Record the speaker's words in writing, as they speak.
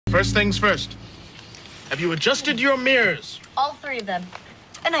First things first. Have you adjusted your mirrors? All three of them.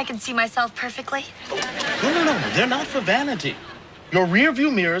 And I can see myself perfectly. No. They're not for vanity. Your rear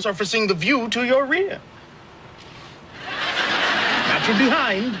view mirrors are for seeing the view to your rear. Not your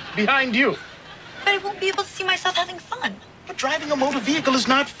behind you. But I won't be able to see myself having fun. But driving a motor vehicle is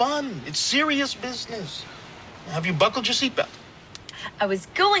not fun. It's serious business. Have you buckled your seatbelt? I was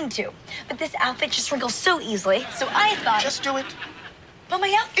going to, but this outfit just wrinkles so easily, so I thought... Just do it. But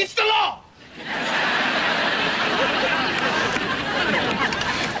my outfit... It's the law!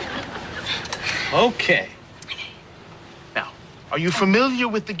 Okay. Now, are you familiar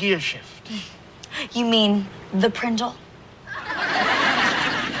with the gear shift? You mean the Prindle?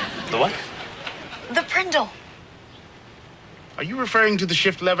 The what? The Prindle. Are you referring to the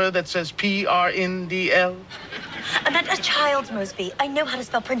shift lever that says P-R-N-D-L? I meant a child's Mosby. I know how to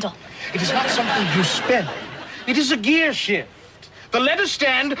spell Prindle. It is not something you spell. It is a gear shift. The letters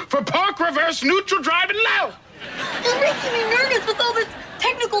stand for park, reverse, neutral, drive, and loud. You're making me nervous with all this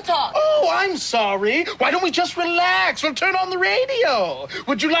technical talk. Oh, I'm sorry. Why don't we just relax? We'll turn on the radio.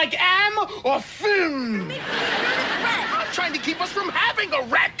 Would you like am or fin? You're wreck. I'm trying to keep us from having a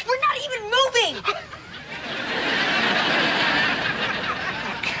wreck. We're not even moving.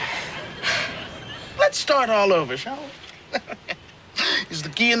 Let's start all over, shall we? Is the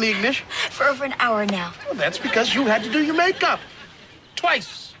key in the ignition? For over an hour now. Well, that's because you had to do your makeup.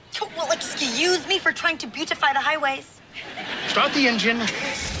 Twice. Well, excuse me for trying to beautify the highways. Start the engine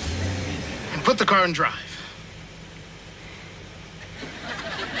and put the car in drive.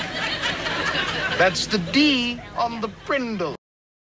 That's the D on the Prindle.